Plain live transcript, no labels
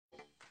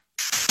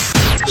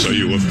So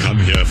you have come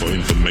here for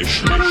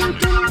information.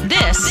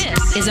 This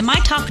is a My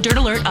Talk Dirt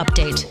Alert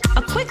update.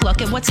 A quick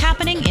look at what's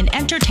happening in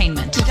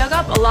entertainment. We dug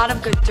up a lot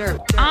of good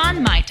dirt.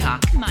 On My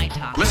Talk.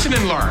 Listen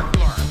and learn.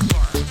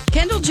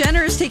 Kendall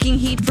Jenner is taking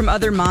heat from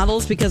other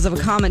models because of a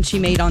comment she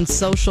made on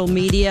social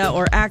media,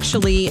 or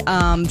actually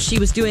she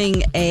was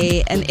doing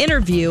an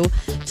interview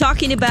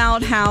talking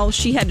about how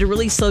she had to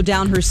really slow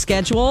down her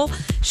schedule.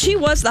 She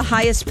was the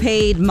highest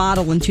paid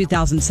model in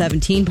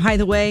 2017, by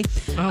the way.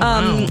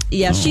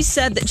 She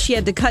said that she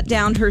had to cut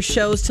down her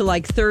shows to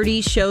like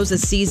 30 shows a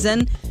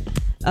season.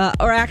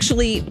 Or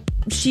actually,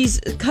 she's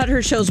cut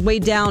her shows way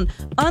down,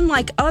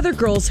 unlike other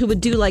girls who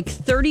would do like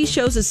 30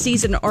 shows a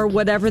season or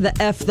whatever the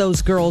F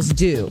those girls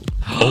do.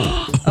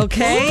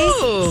 Okay?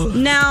 Ooh.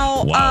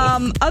 Now,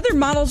 other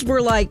models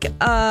were like,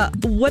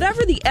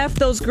 whatever the F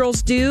those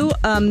girls do,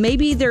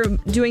 maybe they're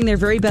doing their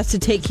very best to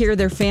take care of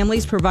their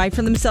families, provide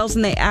for themselves,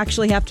 and they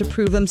actually have to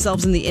prove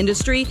themselves in the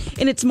industry.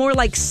 And it's more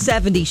like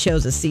 70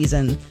 shows a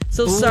season.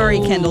 So sorry,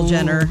 Kendall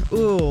Jenner.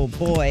 Ooh,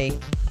 boy.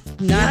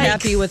 Not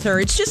happy with her.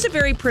 It's just a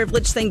very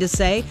privileged thing to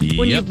say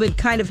when you've been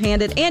kind of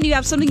handed and you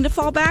have something to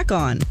fall back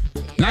on.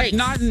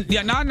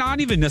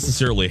 Not even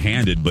necessarily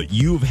handed, but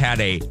you've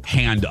had a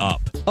hand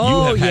up.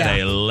 Oh, you have had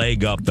a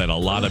leg up that a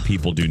lot of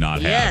people do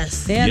not have.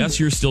 Yes. Yes,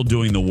 you're still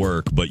doing the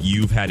work, but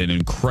you've had an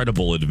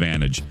incredible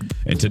advantage.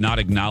 And to not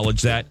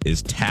acknowledge that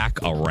is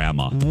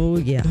tack-a-rama. Oh,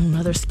 yeah.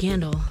 Another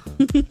scandal.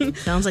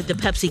 Sounds like the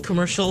Pepsi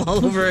commercial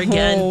all over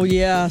again. Oh,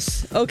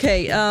 yes.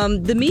 Okay,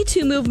 the Me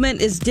Too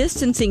movement is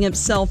distancing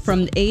itself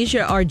from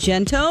Asia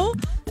Argento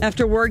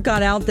after word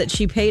got out that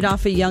she paid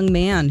off a young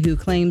man who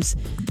claims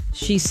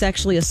she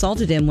sexually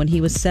assaulted him when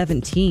he was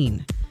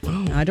 17.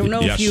 I don't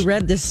know if you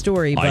read this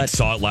story, but I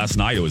saw it last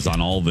night. It was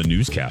on all the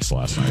newscasts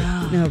last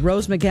night. Now,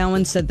 Rose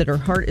McGowan said that her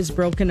heart is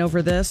broken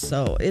over this,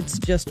 so it's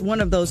just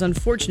one of those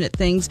unfortunate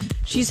things.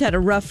 She's had a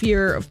rough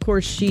year. Of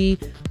course, she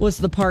was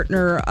the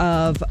partner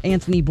of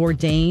Anthony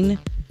Bourdain,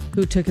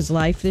 who took his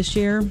life this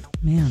year.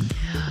 Man.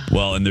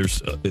 Well, and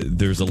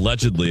there's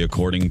allegedly,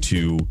 according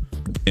to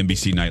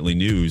NBC Nightly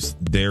News,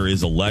 there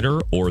is a letter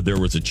or there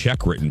was a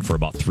check written for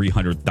about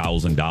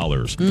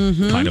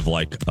 $300,000, kind of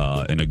like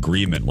an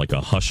agreement, like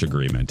a hush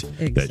agreement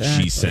that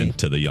she sent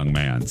to the young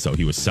man. So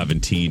he was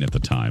 17 at the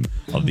time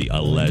of the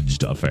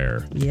alleged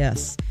affair.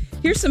 Yes.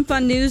 Here's some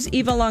fun news.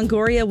 Eva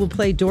Longoria will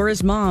play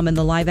Dora's mom in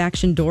the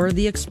live-action Dora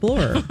the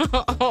Explorer.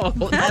 Oh,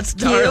 that's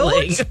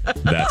darling.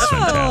 That's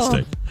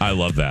fantastic. I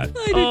love that.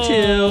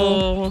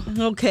 I do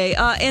too. Okay,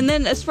 and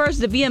then as far as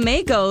the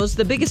VMA goes,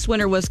 the biggest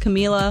winner was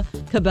Camila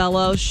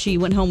Cabello. She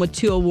went home with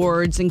 2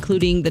 awards,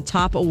 including the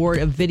top award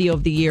of Video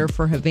of the Year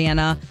for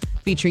Havana,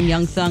 featuring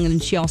Young Thug,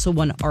 and she also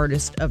won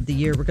Artist of the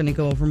Year. We're going to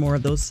go over more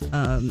of those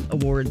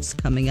awards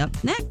coming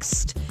up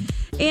next.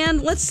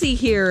 And let's see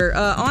here.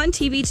 On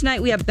TV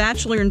tonight, we have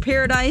Bachelor in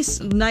Paradise,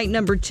 night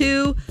number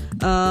 2.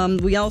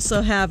 We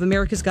also have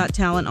America's Got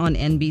Talent on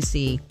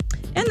NBC.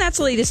 And that's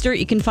the latest dirt.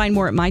 You can find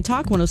more at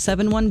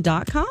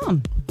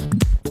mytalk1071.com.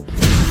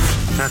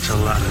 That's a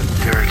lot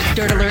of dirt.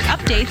 Dirt Alert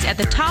updates at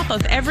the top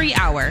of every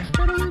hour.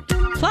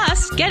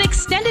 Plus, get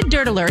extended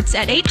Dirt Alerts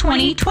at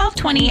 8:20,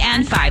 12:20,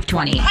 and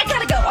 5:20. I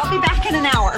gotta go. I'll be back in an hour.